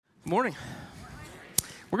Morning.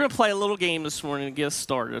 We're going to play a little game this morning to get us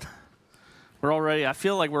started. I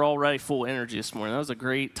feel like we're already full energy this morning. That was a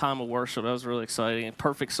great time of worship. That was really exciting.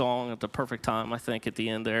 Perfect song at the perfect time, I think, at the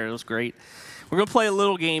end there. It was great. We're going to play a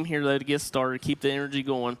little game here, though, to get started, keep the energy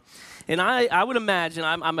going. And I would imagine,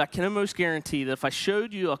 I can almost guarantee that if I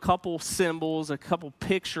showed you a couple symbols, a couple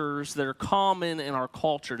pictures that are common in our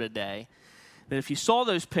culture today, that if you saw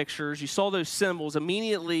those pictures, you saw those symbols,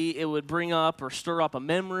 immediately it would bring up or stir up a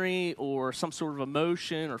memory or some sort of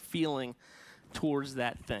emotion or feeling towards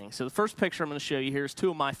that thing. So the first picture I'm going to show you here is two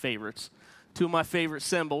of my favorite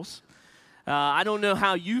symbols. I don't know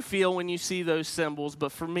how you feel when you see those symbols,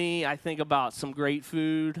 but for me, I think about some great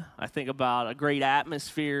food. I think about a great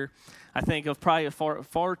atmosphere. I think of probably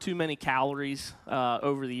far too many calories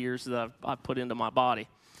over the years that I've put into my body.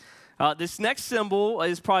 This next symbol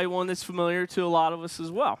is probably one that's familiar to a lot of us as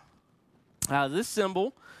well. This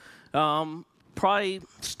symbol probably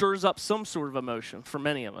stirs up some sort of emotion for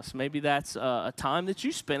many of us. Maybe that's a time that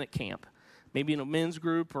you spent at camp, maybe in a men's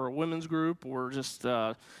group or a women's group, or just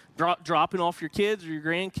dropping off your kids or your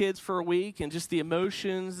grandkids for a week, and just the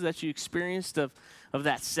emotions that you experienced of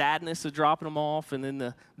that sadness of dropping them off, and then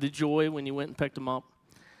the joy when you went and picked them up.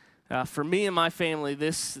 For me and my family,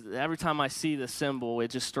 every time I see this symbol, it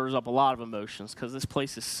just stirs up a lot of emotions because this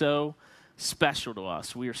place is so special to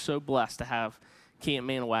us. We are so blessed to have Camp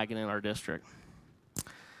Manawagan in our district.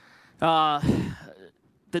 The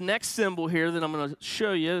next symbol here that I'm going to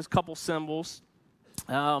show you is a couple symbols.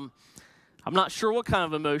 I'm not sure what kind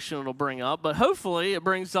of emotion it'll bring up, but hopefully it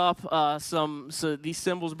brings up so these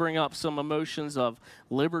symbols bring up some emotions of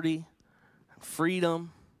liberty,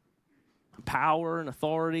 freedom, power, and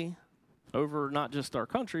authority over not just our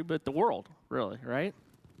country, but the world, really, right?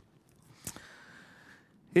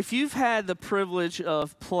 If you've had the privilege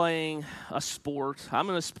of playing a sport, I'm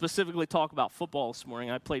going to specifically talk about football this morning.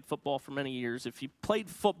 I played football for many years. If you played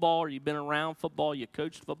football or you've been around football, you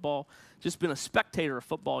coached football, just been a spectator of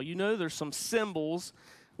football, you know there's some symbols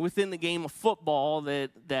within the game of football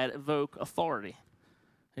that evoke authority.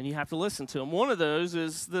 And you have to listen to them. One of those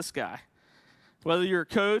is this guy. Whether you're a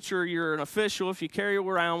coach or you're an official, if you carry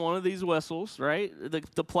around one of these whistles, right,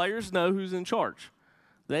 the players know who's in charge.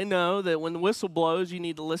 They know that when the whistle blows, you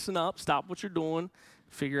need to listen up, stop what you're doing,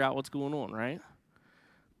 figure out what's going on, right?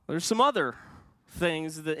 There's some other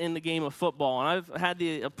things that in the game of football, and I've had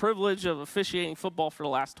the privilege of officiating football for the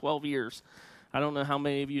last 12 years. I don't know how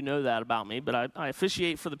many of you know that about me, but I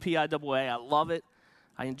officiate for the PIAA. I love it.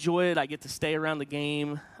 I enjoy it. I get to stay around the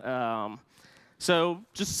game. So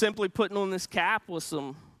just simply putting on this cap with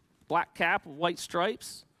some black cap with white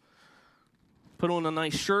stripes, put on a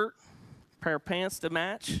nice shirt, pair of pants to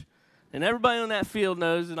match, and everybody on that field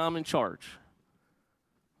knows that I'm in charge.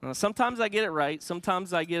 Now, sometimes I get it right,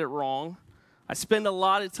 sometimes I get it wrong. I spend a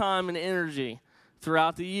lot of time and energy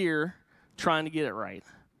throughout the year trying to get it right,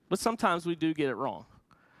 but sometimes we do get it wrong.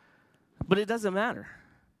 But it doesn't matter,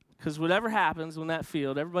 because whatever happens on that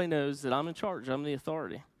field, everybody knows that I'm in charge, I'm the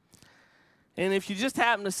authority. And if you just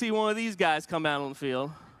happen to see one of these guys come out on the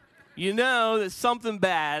field, you know that something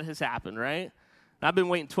bad has happened, right? I've been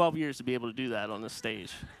waiting 12 years to be able to do that on this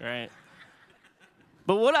stage, right?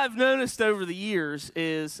 But what I've noticed over the years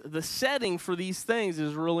is the setting for these things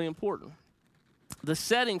is really important. The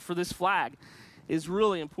setting for this flag is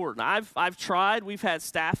really important. I've tried. We've had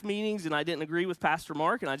staff meetings, and I didn't agree with Pastor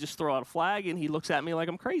Mark, and I just throw out a flag, and he looks at me like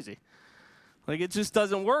I'm crazy. Like, it just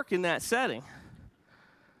doesn't work in that setting.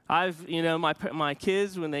 My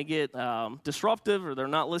kids, when they get disruptive or they're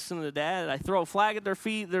not listening to dad, I throw a flag at their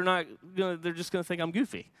feet. They're just gonna think I'm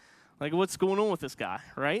goofy. Like, what's going on with this guy,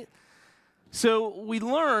 right? So we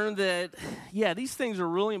learn that, these things are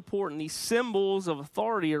really important. These symbols of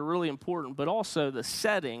authority are really important, but also the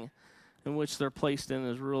setting in which they're placed in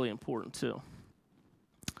is really important too.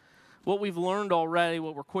 What we've learned already,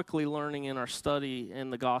 what we're quickly learning in our study in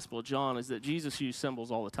the Gospel of John, is that Jesus used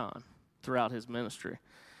symbols all the time throughout his ministry.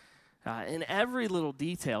 In every little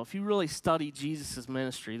detail, if you really study Jesus'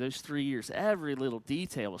 ministry, those 3 years, every little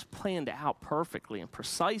detail was planned out perfectly and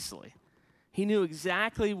precisely. He knew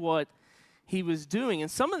exactly what he was doing. And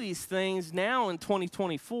some of these things now in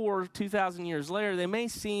 2024, 2,000 years later, they may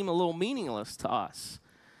seem a little meaningless to us.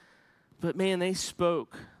 But man, they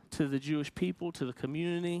spoke to the Jewish people, to the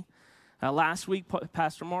community. Last week,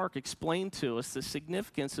 Pastor Mark explained to us the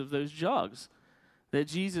significance of those jugs, that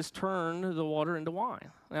Jesus turned the water into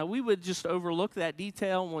wine. Now, we would just overlook that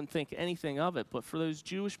detail and wouldn't think anything of it, but for those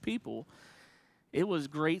Jewish people, it was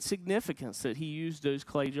great significance that he used those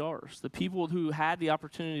clay jars. The people who had the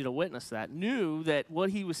opportunity to witness that knew that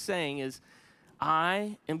what he was saying is,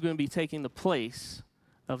 I am going to be taking the place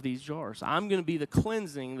of these jars. I'm going to be the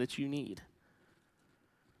cleansing that you need.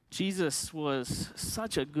 Jesus was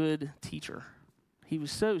such a good teacher. He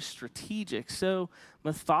was so strategic, so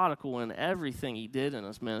methodical in everything he did in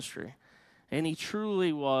his ministry. And he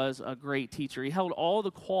truly was a great teacher. He held all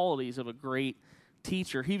the qualities of a great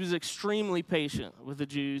teacher. He was extremely patient with the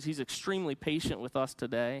Jews. He's extremely patient with us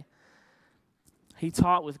today. He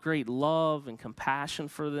taught with great love and compassion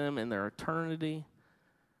for them in their eternity.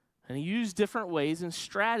 And he used different ways and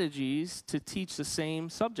strategies to teach the same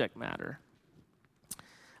subject matter.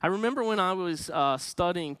 I remember when I was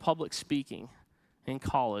studying public speaking in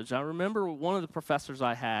college, I remember one of the professors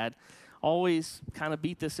I had always kind of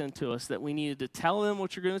beat this into us, that we needed to tell them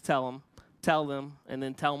what you're going to tell them, and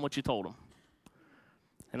then tell them what you told them.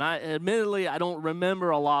 And admittedly, I don't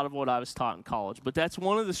remember a lot of what I was taught in college, but that's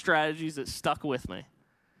one of the strategies that stuck with me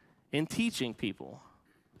in teaching people,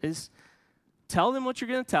 is tell them what you're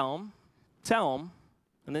going to tell them,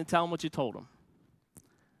 and then tell them what you told them.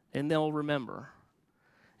 And they'll remember.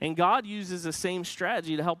 And God uses the same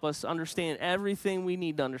strategy to help us understand everything we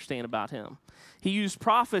need to understand about him. He used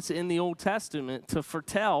prophets in the Old Testament to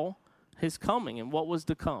foretell his coming and what was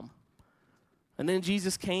to come. And then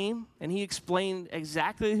Jesus came, and he explained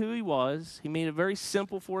exactly who he was. He made it very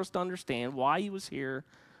simple for us to understand why he was here,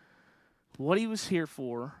 what he was here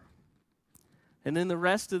for. And then the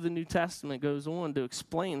rest of the New Testament goes on to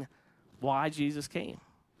explain why Jesus came,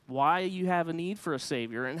 why you have a need for a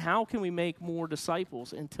Savior, and how can we make more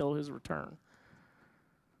disciples until his return.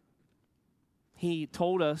 He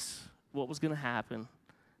told us what was going to happen.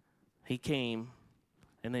 He came,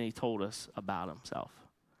 and then he told us about himself.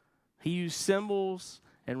 He used symbols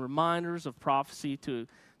and reminders of prophecy to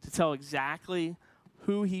tell exactly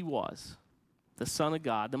who he was, the Son of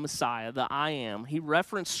God, the Messiah, the I Am. He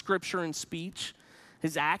referenced Scripture and speech.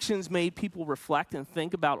 His actions made people reflect and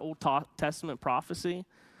think about Old Testament prophecy.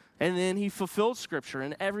 And then he fulfilled Scripture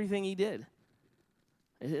in everything he did.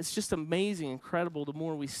 It's just amazing, incredible, the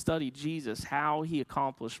more we study Jesus, how he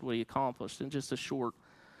accomplished what he accomplished in just a short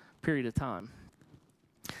period of time.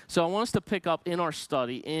 So I want us to pick up in our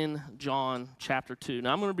study in John chapter 2.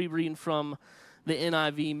 Now I'm going to be reading from the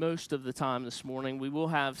NIV most of the time this morning. We will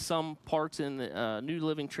have some parts in the New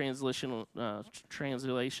Living Translation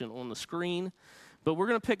on the screen. But we're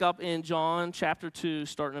going to pick up in John chapter 2,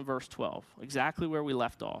 starting in verse 12, exactly where we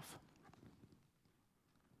left off.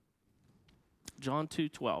 John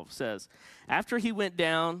 2:12 says, "After he went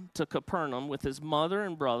down to Capernaum with his mother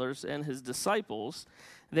and brothers and his disciples,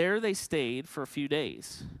 there they stayed for a few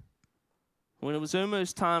days. When it was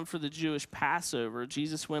almost time for the Jewish Passover,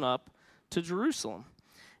 Jesus went up to Jerusalem.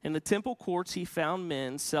 In the temple courts he found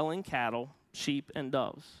men selling cattle, sheep, and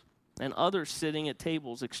doves, and others sitting at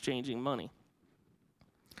tables exchanging money.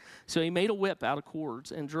 So he made a whip out of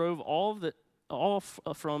cords and drove all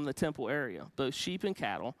from the temple area, both sheep and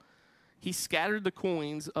cattle. He scattered the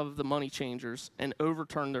coins of the money changers and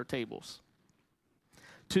overturned their tables.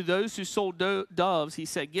 To those who sold doves, he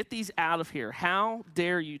said, 'Get these out of here. How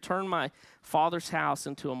dare you turn my Father's house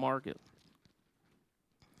into a market?'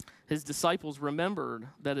 His disciples remembered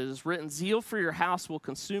that it is written, 'Zeal for your house will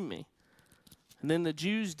consume me.' And then the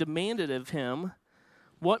Jews demanded of him,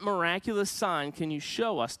 'What miraculous sign can you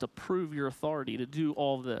show us to prove your authority to do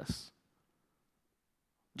all this?'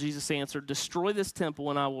 Jesus answered, 'Destroy this temple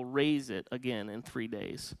and I will raise it again in 3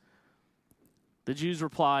 days.' The Jews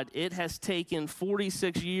replied, 'It has taken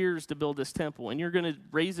 46 years to build this temple, and you're going to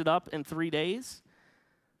raise it up in 3 days?'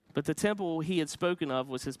 But the temple he had spoken of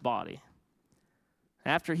was his body.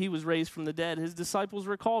 After he was raised from the dead, his disciples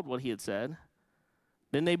recalled what he had said.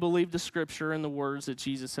 Then they believed the scripture and the words that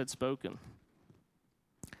Jesus had spoken.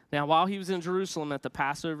 Now, while he was in Jerusalem at the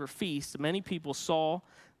Passover feast, many people saw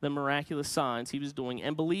the miraculous signs he was doing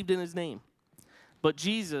and believed in his name. But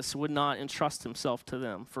Jesus would not entrust himself to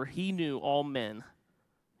them, for he knew all men.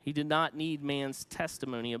 He did not need man's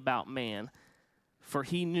testimony about man, for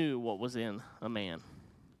he knew what was in a man."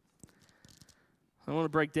 I want to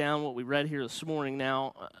break down what we read here this morning.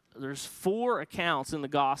 Now, there's 4 accounts in the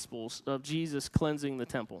Gospels of Jesus cleansing the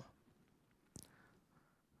temple.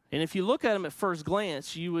 And if you look at them at first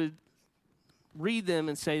glance, you would read them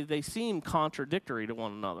and say they seem contradictory to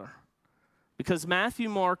one another. Because Matthew,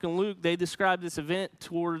 Mark, and Luke, they describe this event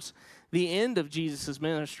towards the end of Jesus'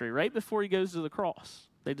 ministry, right before he goes to the cross.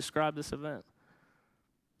 They describe this event.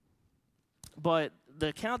 But the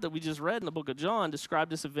account that we just read in the book of John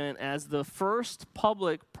described this event as the first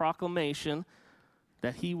public proclamation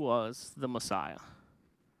that he was the Messiah.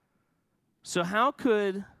 So how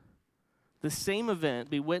could the same event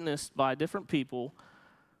be witnessed by different people,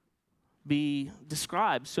 be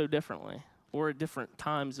described so differently, or at different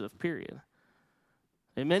times of period?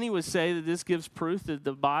 And many would say that this gives proof that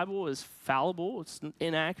the Bible is fallible, it's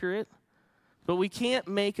inaccurate. But we can't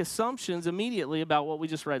make assumptions immediately about what we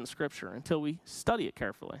just read in Scripture until we study it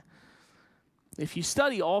carefully. If you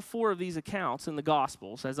study all 4 of these accounts in the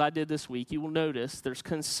Gospels, as I did this week, you will notice there's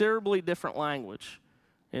considerably different language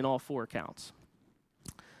in all 4 accounts.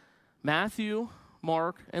 Matthew,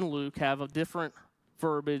 Mark, and Luke have a different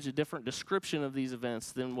verbiage, a different description of these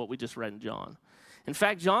events than what we just read in John. In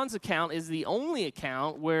fact, John's account is the only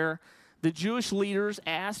account where the Jewish leaders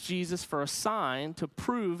asked Jesus for a sign to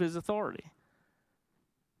prove his authority.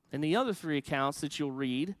 In the other 3 accounts that you'll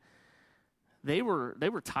read, they were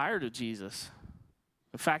tired of Jesus.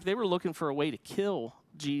 In fact, they were looking for a way to kill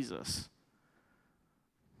Jesus.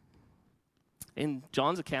 In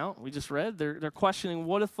John's account, we just read, they're questioning,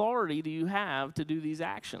 what authority do you have to do these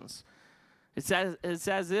actions? It's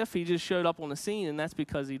as if he just showed up on the scene, and that's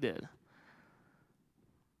because he did.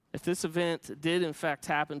 If this event did, in fact,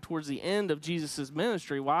 happen towards the end of Jesus'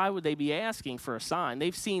 ministry, why would they be asking for a sign?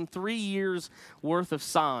 They've seen 3 years' worth of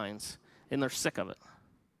signs, and they're sick of it.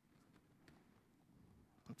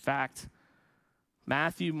 In fact,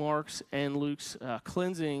 Matthew, Mark's, and Luke's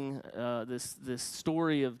cleansing, this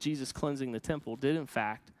story of Jesus cleansing the temple did, in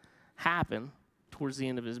fact, happen towards the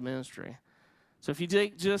end of his ministry. So if you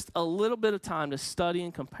take just a little bit of time to study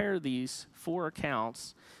and compare these 4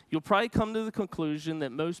 accounts, you'll probably come to the conclusion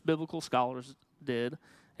that most biblical scholars did,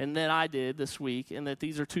 and that I did this week, and that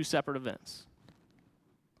these are 2 separate events.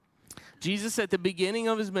 Jesus, at the beginning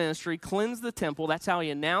of his ministry, cleansed the temple. That's how he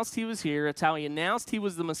announced he was here. That's how he announced he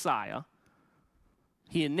was the Messiah.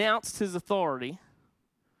 He announced his authority.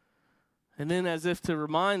 And then, as if to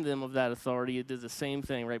remind them of that authority, he did the same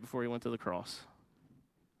thing right before he went to the cross.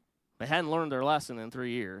 They hadn't learned their lesson in 3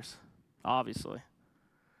 years, obviously.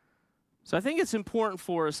 So I think it's important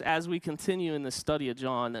for us as we continue in the study of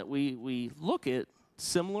John that we look at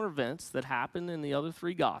similar events that happened in the other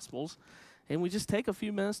 3 Gospels, and we just take a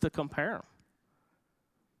few minutes to compare them.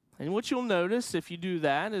 And what you'll notice if you do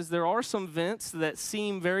that is there are some events that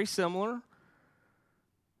seem very similar,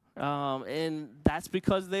 and that's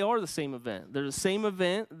because they are the same event. They're the same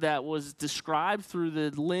event that was described through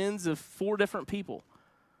the lens of 4 different people.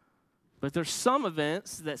 But there's some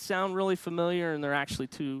events that sound really familiar, and they're actually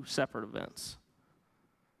 2 separate events.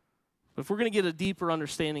 But if we're going to get a deeper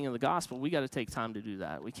understanding of the gospel, we got to take time to do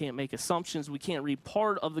that. We can't make assumptions. We can't read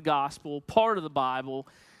part of the gospel, part of the Bible,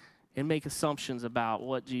 and make assumptions about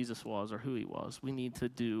what Jesus was or who he was. We need to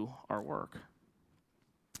do our work.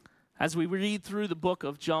 As we read through the book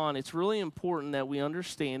of John, it's really important that we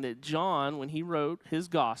understand that John, when he wrote his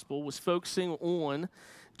gospel, was focusing on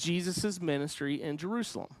Jesus' ministry in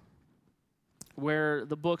Jerusalem, where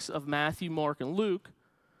the books of Matthew, Mark, and Luke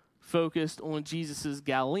focused on Jesus'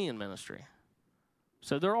 Galilean ministry.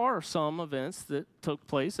 So there are some events that took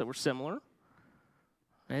place that were similar,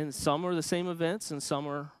 and some are the same events, and some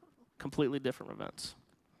are completely different events.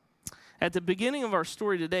 At the beginning of our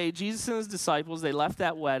story today, Jesus and his disciples, they left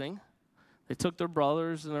that wedding. They took their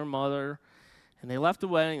brothers and their mother, and they left the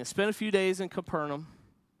wedding. They spent a few days in Capernaum,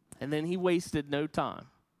 and then he wasted no time.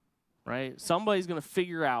 Right? Somebody's going to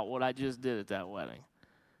figure out what I just did at that wedding.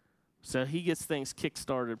 So he gets things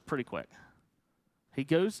kick-started pretty quick. He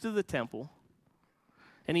goes to the temple,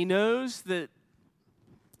 and he knows that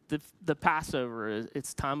the Passover,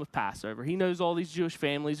 it's time of Passover. He knows all these Jewish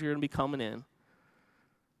families are going to be coming in.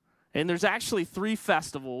 And there's actually 3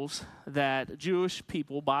 festivals that Jewish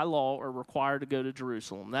people, by law, are required to go to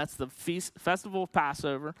Jerusalem. That's the festival of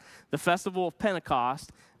Passover, the festival of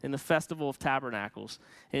Pentecost, and the festival of Tabernacles.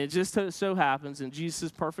 And it just so happens, in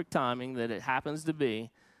Jesus' perfect timing, that it happens to be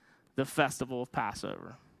the festival of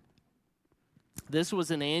Passover. This was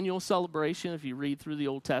an annual celebration. If you read through the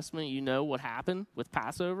Old Testament, you know what happened with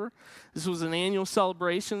Passover. This was an annual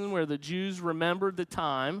celebration where the Jews remembered the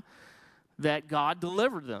time that God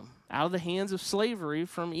delivered them out of the hands of slavery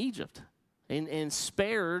from Egypt and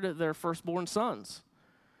spared their firstborn sons.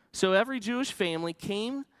 So every Jewish family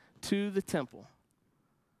came to the temple.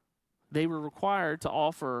 They were required to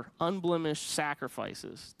offer unblemished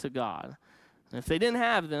sacrifices to God. And if they didn't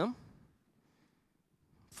have them,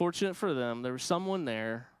 fortunate for them, there was someone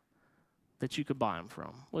there that you could buy them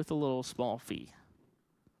from with a little small fee.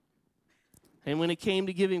 And when it came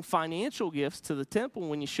to giving financial gifts to the temple,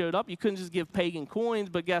 when you showed up, you couldn't just give pagan coins,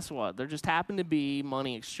 but guess what? There just happened to be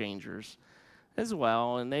money exchangers as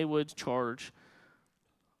well, and they would charge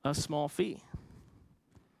a small fee.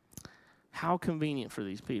 How convenient for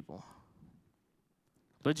these people.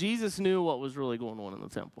 But Jesus knew what was really going on in the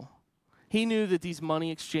temple. He knew that these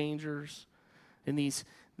money exchangers and these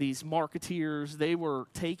these marketeers, they were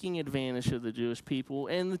taking advantage of the Jewish people,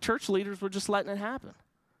 and the church leaders were just letting it happen.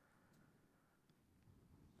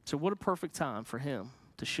 So what a perfect time for him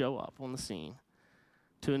to show up on the scene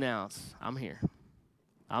to announce, I'm here.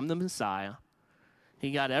 I'm the Messiah. He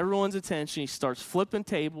got everyone's attention. He starts flipping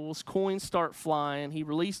tables. Coins start flying. He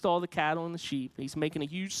released all the cattle and the sheep. He's making a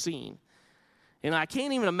huge scene. And I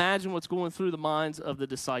can't even imagine what's going through the minds of the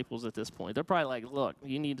disciples at this point. They're probably like, look,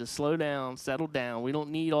 you need to slow down, settle down. We don't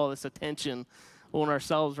need all this attention on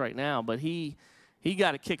ourselves right now. But he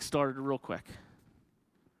got it kick-started real quick.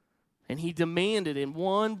 And he demanded, in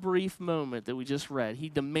one brief moment that we just read, he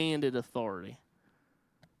demanded authority.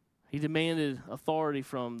 He demanded authority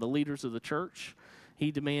from the leaders of the church. He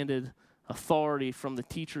demanded authority from the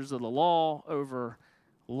teachers of the law over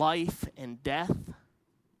life and death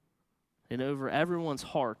and over everyone's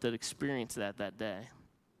heart that experienced that day.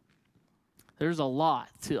 There's a lot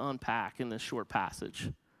to unpack in this short passage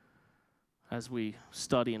as we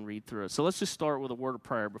study and read through it. So let's just start with a word of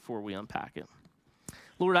prayer before we unpack it.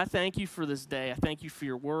 Lord, I thank you for this day. I thank you for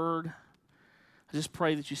your word. I just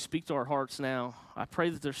pray that you speak to our hearts now. I pray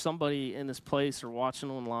that there's somebody in this place or watching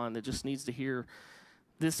online that just needs to hear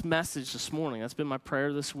this message this morning. That's been my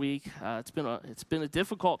prayer this week. It's been a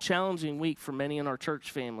difficult, challenging week for many in our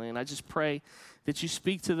church family, and I just pray that you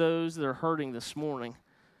speak to those that are hurting this morning.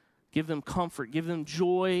 Give them comfort. Give them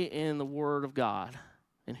joy in the word of God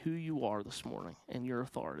and who you are this morning and your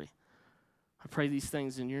authority. I pray these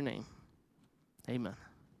things in your name. Amen.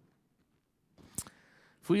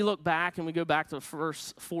 If we look back and we go back to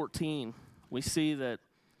verse 14, we see that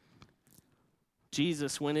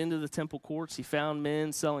Jesus went into the temple courts. He found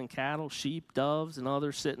men selling cattle, sheep, doves, and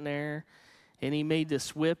others sitting there. And he made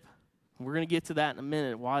this whip. We're going to get to that in a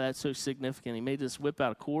minute, why that's so significant. He made this whip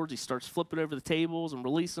out of cords. He starts flipping over the tables and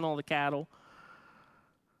releasing all the cattle.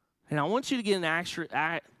 And I want you to get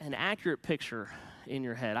an accurate picture in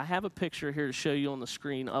your head. I have a picture here to show you on the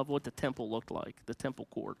screen of what the temple looked like, the temple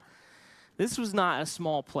court. This was not a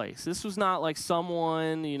small place. This was not like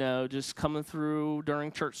someone, just coming through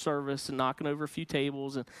during church service and knocking over a few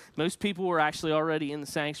tables. And most people were actually already in the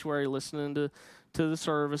sanctuary listening to the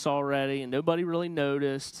service already, and nobody really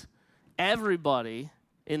noticed. Everybody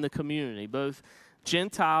in the community, both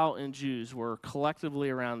Gentile and Jews, were collectively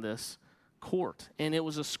around this court. And it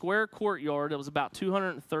was a square courtyard. It was about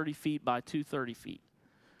 230 feet by 230 feet.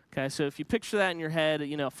 Okay, so if you picture that in your head,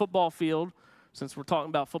 a football field, since we're talking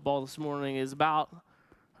about football this morning, is about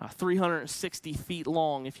 360 feet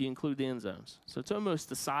long if you include the end zones. So it's almost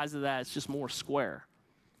the size of that. It's just more square.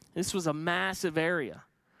 This was a massive area.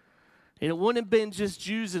 And it wouldn't have been just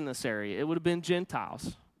Jews in this area. It would have been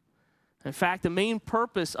Gentiles. In fact, the main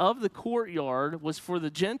purpose of the courtyard was for the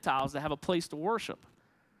Gentiles to have a place to worship,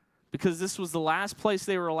 because this was the last place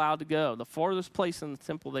they were allowed to go, the farthest place in the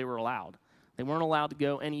temple they were allowed. They weren't allowed to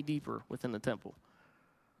go any deeper within the temple.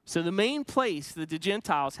 So the main place that the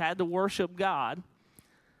Gentiles had to worship God,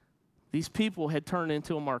 these people had turned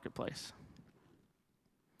into a marketplace.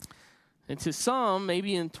 And to some,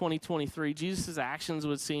 maybe in 2023, Jesus' actions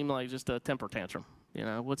would seem like just a temper tantrum.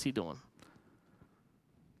 What's he doing?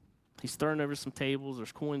 He's throwing over some tables.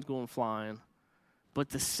 There's coins going flying. But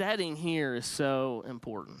the setting here is so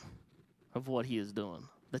important of what he is doing.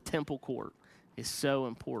 The temple court is so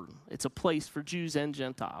important. It's a place for Jews and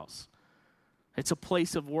Gentiles. It's a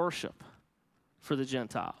place of worship for the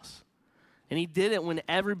Gentiles. And he did it when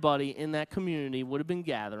everybody in that community would have been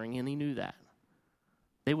gathering, and he knew that.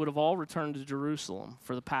 They would have all returned to Jerusalem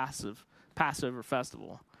for the Passover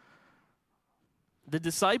festival. The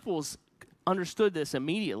disciples understood this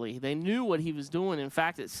immediately. They knew what he was doing. In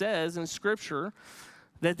fact, it says in Scripture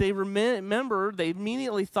that they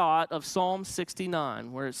immediately thought of Psalm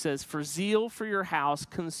 69, where it says, "For zeal for your house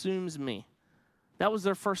consumes me." That was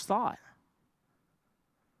their first thought.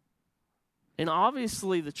 And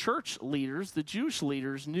obviously the church leaders, the Jewish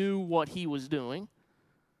leaders, knew what he was doing,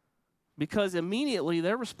 because immediately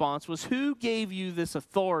their response was, "Who gave you this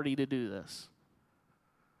authority to do this?"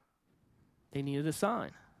 They needed a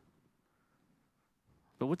sign.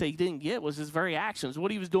 But what they didn't get was his very actions.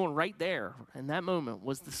 What he was doing right there in that moment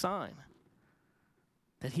was the sign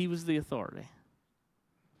that he was the authority.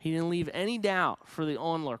 He didn't leave any doubt for the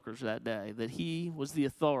onlookers that day that he was the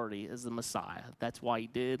authority as the Messiah. That's why he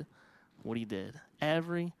did what he did.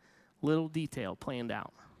 Every little detail planned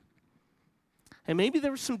out. And maybe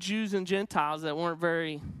there were some Jews and Gentiles that weren't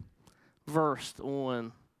very versed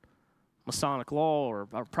on Masonic law or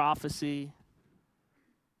prophecy,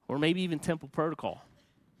 or maybe even temple protocol.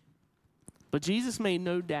 But Jesus made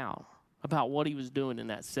no doubt about what he was doing in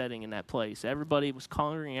that setting, in that place. Everybody was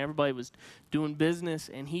congregating, everybody was doing business,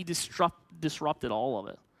 and he disrupted all of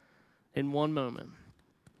it. in one moment.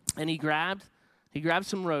 And he grabbed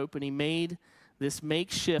some rope and he made this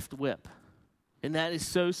makeshift whip. And that is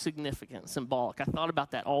so significant, symbolic. I thought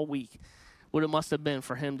about that all week, what it must have been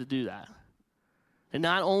for him to do that. And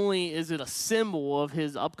not only is it a symbol of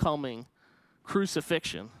his upcoming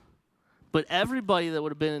crucifixion, but everybody that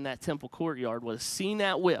would have been in that temple courtyard would have seen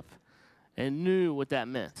that whip and knew what that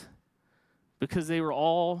meant, because they were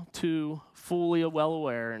all too fully well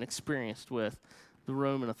aware and experienced with the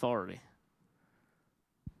Roman authority.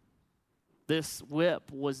 This whip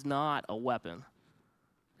was not a weapon.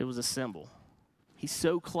 It was a symbol. He's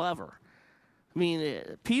so clever. I mean,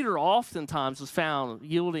 Peter oftentimes was found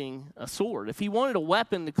wielding a sword. If he wanted a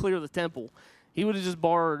weapon to clear the temple, he would have just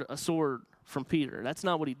borrowed a sword from Peter. That's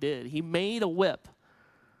not what he did. He made a whip,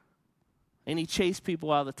 and he chased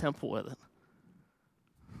people out of the temple with it.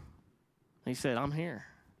 And he said, I'm here.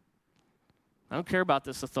 I don't care about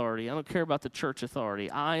this authority. I don't care about the church authority.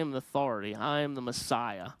 I am the authority. I am the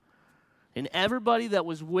Messiah. And everybody that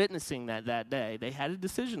was witnessing that day, they had a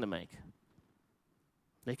decision to make.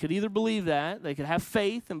 They could either believe that, they could have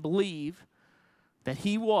faith and believe that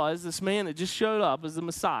he was this man that just showed up as the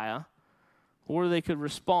Messiah, or they could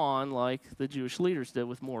respond like the Jewish leaders did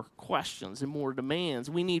with more questions and more demands.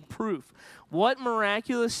 We need proof. What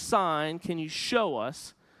miraculous sign can you show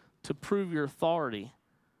us to prove your authority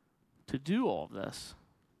to do all of this?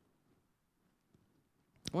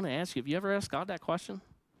 I want to ask you, have you ever asked God that question?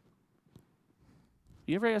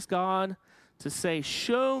 You ever ask God to say,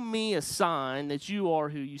 show me a sign that you are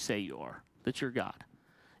who you say you are, that you're God?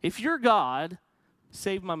 If you're God,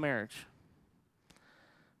 save my marriage.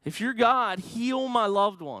 If you're God, heal my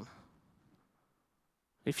loved one.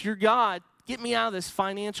 If you're God, get me out of this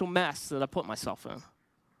financial mess that I put myself in.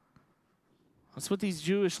 That's what these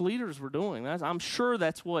Jewish leaders were doing. I'm sure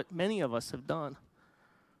that's what many of us have done.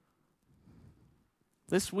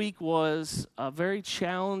 This week was a very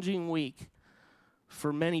challenging week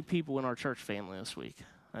for many people in our church family this week.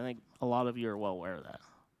 I think a lot of you are well aware of that.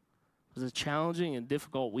 It was a challenging and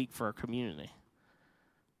difficult week for our community.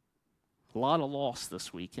 A lot of loss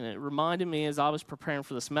this week. And it reminded me, as I was preparing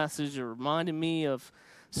for this message, it reminded me of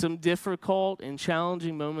some difficult and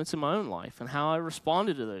challenging moments in my own life and how I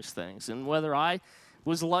responded to those things, and whether I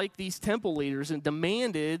was like these temple leaders and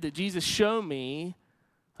demanded that Jesus show me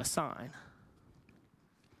a sign.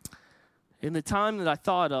 And the time that I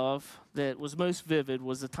thought of that was most vivid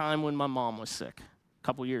was the time when my mom was sick a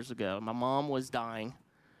couple years ago. My mom was dying,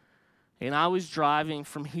 and I was driving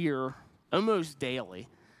from here almost daily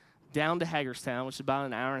down to Hagerstown, which is about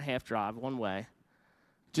an hour and a half drive one way,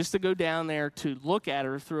 just to go down there to look at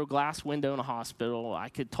her through a glass window in a hospital. I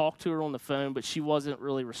could talk to her on the phone, but she wasn't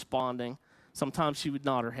really responding. Sometimes she would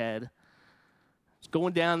nod her head. Just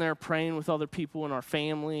going down there praying with other people in our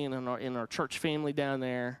family and in our church family down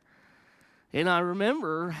there. And I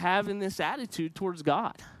remember having this attitude towards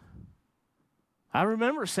God. I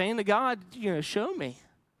remember saying to God, show me.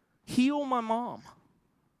 Heal my mom.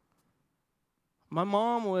 My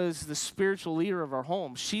mom was the spiritual leader of our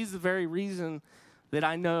home. She's the very reason that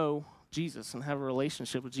I know Jesus and have a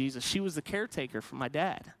relationship with Jesus. She was the caretaker for my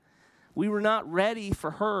dad. We were not ready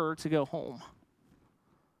for her to go home.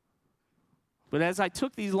 But as I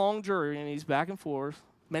took these long journeys back and forth,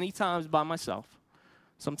 many times by myself,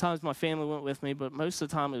 sometimes my family went with me, but most of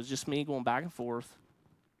the time it was just me going back and forth,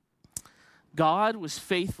 God was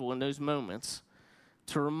faithful in those moments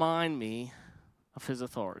to remind me of his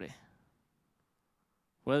authority.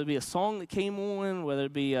 Whether it be a song that came on, whether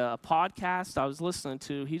it be a podcast I was listening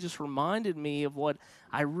to, he just reminded me of what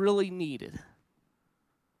I really needed.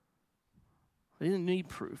 I didn't need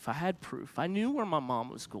proof. I had proof. I knew where my mom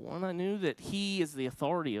was going. I knew that he is the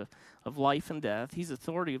authority of life and death. He's the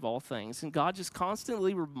authority of all things. And God just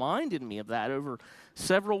constantly reminded me of that over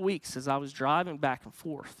several weeks as I was driving back and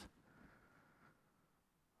forth.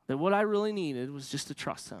 That what I really needed was just to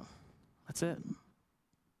trust him. That's it.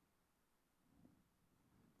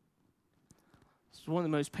 It's one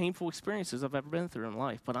of the most painful experiences I've ever been through in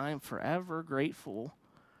life, but I am forever grateful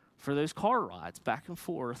for those car rides back and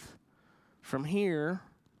forth from here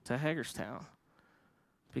to Hagerstown,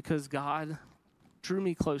 because God drew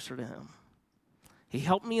me closer to him. He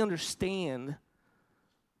helped me understand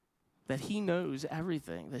that he knows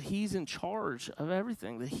everything, that he's in charge of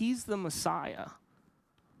everything, that he's the Messiah.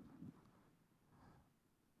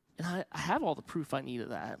 And I have all the proof I need of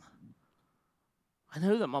that. I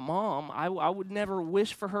know that my mom, I would never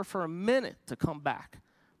wish for her for a minute to come back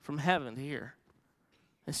from heaven to here.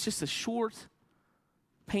 It's just a short,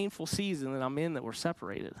 painful season that I'm in that we're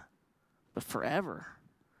separated. But forever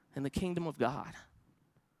in the kingdom of God,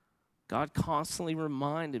 God constantly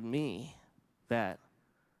reminded me that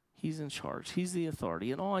He's in charge. He's the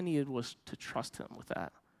authority. And all I needed was to trust him with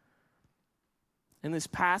that. In this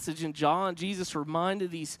passage in John, Jesus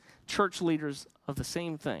reminded these church leaders of the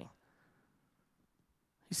same thing.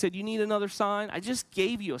 He said, you need another sign? I just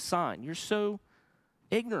gave you a sign. You're so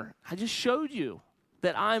ignorant. I just showed you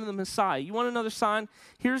that I'm the Messiah. You want another sign?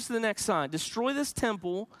 Here's the next sign. Destroy this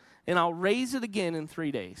temple, and I'll raise it again in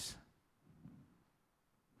 3 days.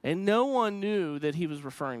 And no one knew that he was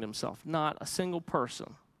referring to himself. Not a single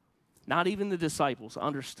person. Not even the disciples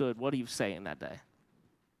understood what he was saying that day.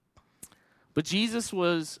 But Jesus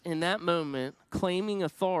was, in that moment, claiming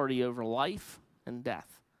authority over life and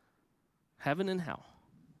death, heaven and hell.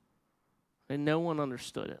 And no one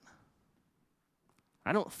understood it.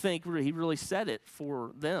 I don't think he really said it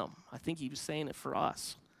for them. I think he was saying it for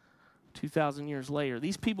us 2,000 years later.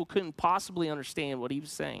 These people couldn't possibly understand what he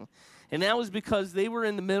was saying. And that was because they were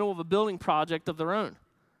in the middle of a building project of their own.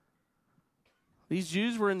 These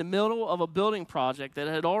Jews were in the middle of a building project that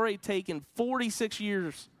had already taken 46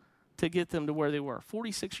 years to get them to where they were.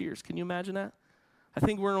 46 years. Can you imagine that? I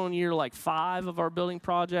think we're on year like 5 of our building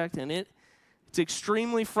project, and it's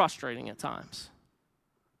extremely frustrating at times.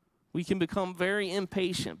 We can become very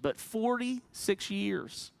impatient, but 46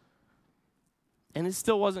 years, and it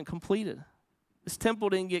still wasn't completed. This temple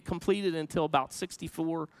didn't get completed until about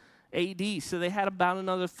 64 A.D., so they had about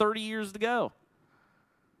another 30 years to go.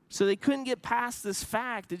 So they couldn't get past this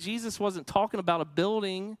fact that Jesus wasn't talking about a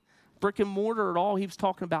building, brick and mortar at all. He was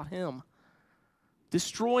talking about him.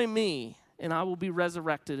 Destroy me, and I will be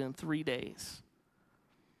resurrected in 3 days.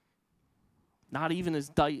 Not even his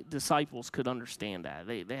disciples could understand that.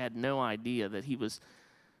 They had no idea that he was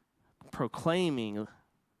proclaiming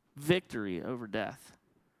victory over death.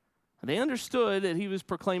 They understood that he was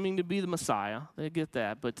proclaiming to be the Messiah. They get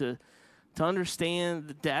that. But to understand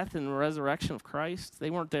the death and the resurrection of Christ, they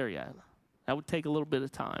weren't there yet. That would take a little bit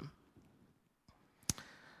of time.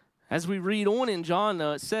 As we read on in John,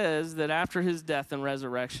 though, it says that after his death and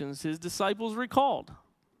resurrections, his disciples recalled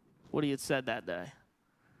what he had said that day.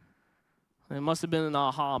 It must have been an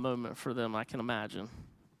aha moment for them, I can imagine.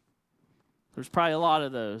 There's probably a lot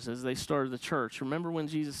of those as they started the church. Remember when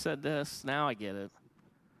Jesus said this? Now I get it.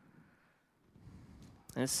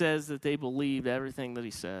 And it says that they believed everything that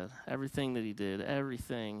he said, everything that he did,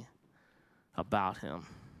 everything about him.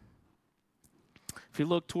 If you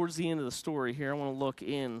look towards the end of the story here, I want to look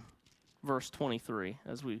in verse 23.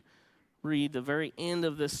 As we read the very end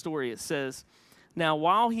of this story, it says, now,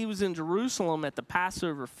 while he was in Jerusalem at the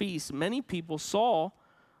Passover feast, many people saw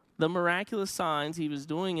the miraculous signs he was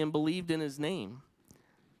doing and believed in his name.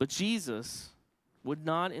 But Jesus would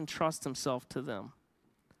not entrust himself to them,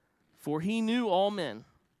 for he knew all men.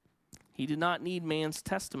 He did not need man's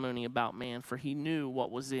testimony about man, for he knew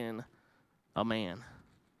what was in a man.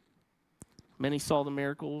 Many saw the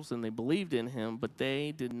miracles and they believed in him, but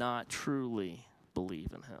they did not truly believe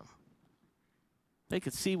in him. They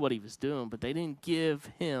could see what he was doing, but they didn't give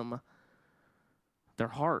him their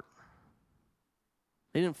heart.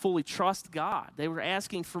 They didn't fully trust God. They were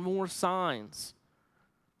asking for more signs.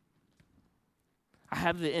 I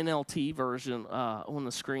have the NLT version on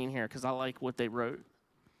the screen here because I like what they wrote.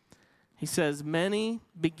 He says, many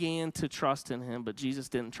began to trust in him, but Jesus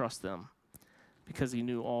didn't trust them because he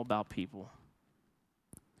knew all about people.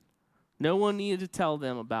 No one needed to tell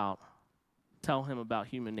him about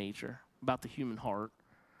human nature, about the human heart,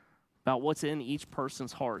 about what's in each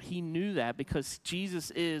person's heart. He knew that because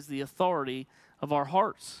Jesus is the authority of our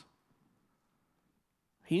hearts.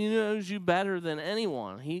 He knows you better than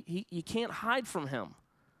anyone. You can't hide from him.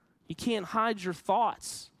 You can't hide your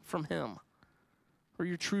thoughts from him or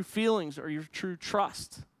your true feelings or your true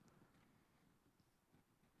trust.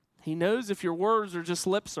 He knows if your words are just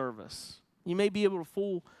lip service. You may be able to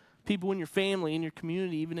fool people in your family, in your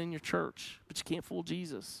community, even in your church, but you can't fool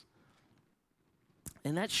Jesus.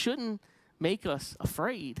 And that shouldn't make us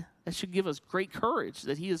afraid. That should give us great courage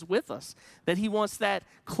that he is with us, that he wants that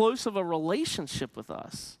close of a relationship with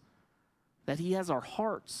us, that he has our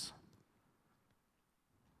hearts.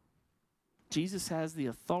 Jesus has the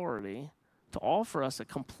authority to offer us a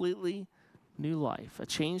completely new life, a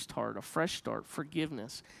changed heart, a fresh start,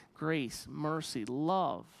 forgiveness, grace, mercy,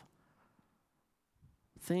 love.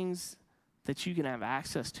 Things that you can have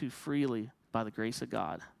access to freely by the grace of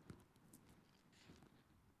God.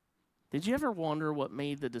 Did you ever wonder what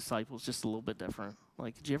made the disciples just a little bit different?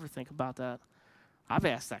 Like, did you ever think about that? I've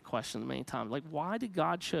asked that question many times. Like, why did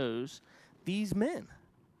God choose these men?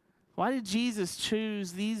 Why did Jesus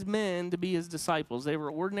choose these men to be his disciples? They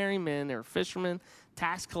were ordinary men. They were fishermen,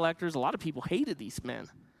 tax collectors. A lot of people hated these men.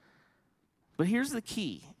 But here's the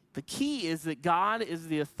key. The key is that God is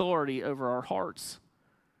the authority over our hearts.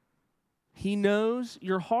 He knows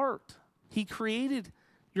your heart. He created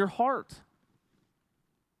your heart.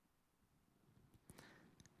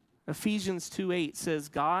 Ephesians 2:8 says,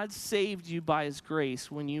 God saved you by his grace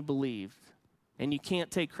when you believed. And you can't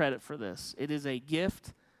take credit for this. It is a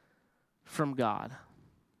gift from God.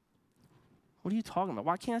 What are you talking about?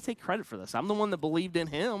 Why can't I take credit for this? I'm the one that believed in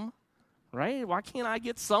him, right? Why can't I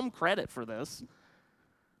get some credit for this?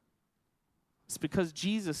 It's because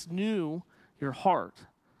Jesus knew your heart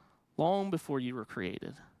long before you were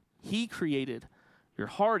created. He created your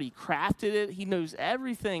heart. He crafted it. He knows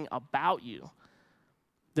everything about you.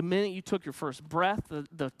 The minute you took your first breath,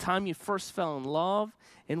 the time you first fell in love,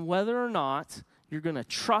 and whether or not you're going to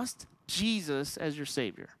trust Jesus as your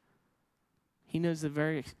Savior. He knows the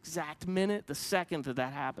very exact minute, the second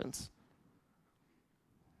that happens.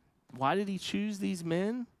 Why did he choose these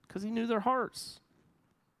men? Because he knew their hearts.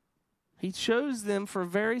 He chose them for a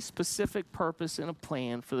very specific purpose and a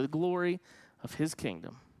plan for the glory of his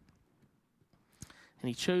kingdom. And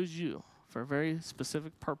he chose you for a very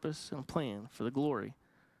specific purpose and a plan for the glory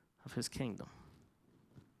of his kingdom.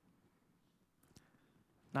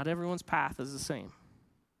 Not everyone's path is the same.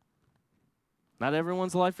 Not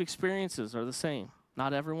everyone's life experiences are the same.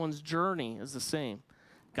 Not everyone's journey is the same.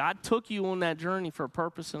 God took you on that journey for a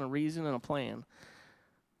purpose and a reason and a plan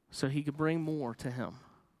so he could bring more to him.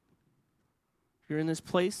 You're in this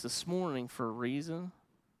place this morning for a reason.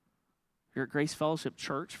 You're at Grace Fellowship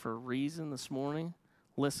Church for a reason this morning.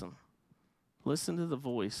 Listen. Listen to the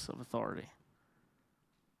voice of authority.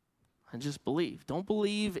 And just believe. Don't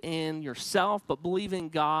believe in yourself, but believe in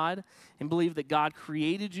God and believe that God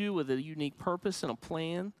created you with a unique purpose and a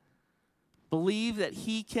plan. Believe that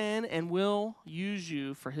he can and will use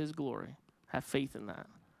you for his glory. Have faith in that.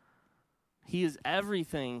 He is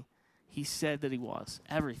everything he said that he was.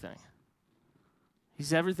 Everything.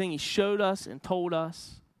 He's everything he showed us and told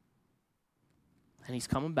us. And he's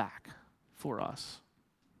coming back for us.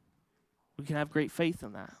 We can have great faith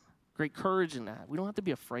in that. Great courage in that. We don't have to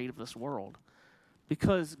be afraid of this world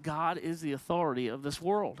because God is the authority of this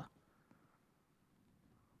world.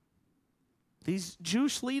 These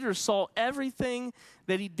Jewish leaders saw everything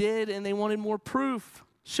that he did and they wanted more proof.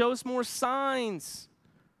 Show us more signs.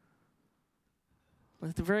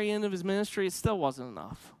 At the very end of his ministry, it still wasn't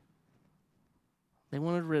enough. They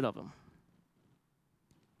wanted rid of him.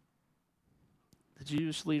 The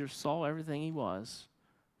Jewish leaders saw everything he was,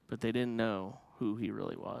 but they didn't know who he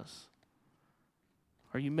really was.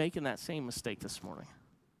 Are you making that same mistake this morning?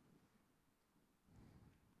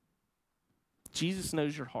 Jesus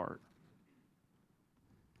knows your heart.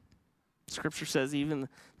 Scripture says even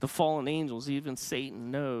the fallen angels, even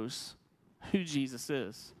Satan knows who Jesus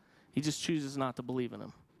is. He just chooses not to believe in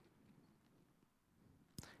him.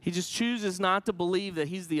 He just chooses not to believe that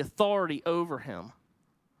he's the authority over him.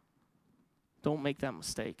 Don't make that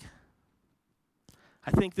mistake. I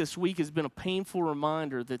think this week has been a painful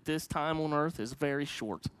reminder that this time on earth is very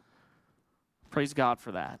short. Praise God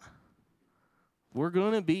for that. We're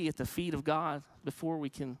going to be at the feet of God before we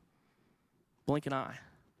can blink an eye.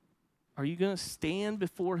 Are you going to stand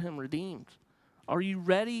before him redeemed? Are you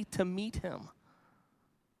ready to meet him?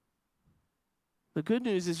 The good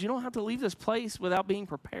news is you don't have to leave this place without being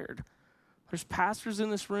prepared. There's pastors in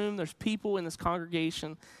this room, there's people in this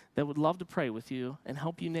congregation that would love to pray with you and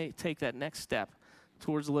help you take that next step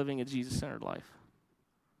towards living a Jesus-centered life.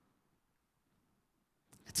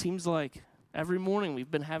 It seems like every morning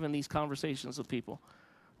we've been having these conversations with people.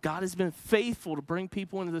 God has been faithful to bring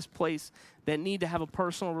people into this place that need to have a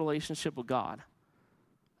personal relationship with God.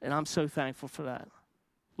 And I'm so thankful for that.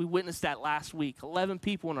 We witnessed that last week. 11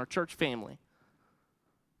 people in our church family.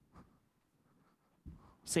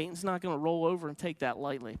 Satan's not going to roll over and take that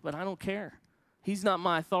lightly, but I don't care. He's not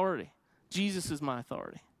my authority. Jesus is my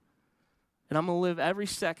authority. And I'm going to live every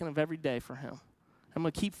second of every day for him. I'm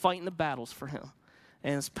going to keep fighting the battles for him.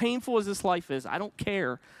 And as painful as this life is, I don't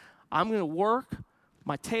care. I'm going to work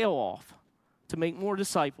my tail off to make more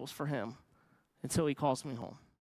disciples for him until he calls me home.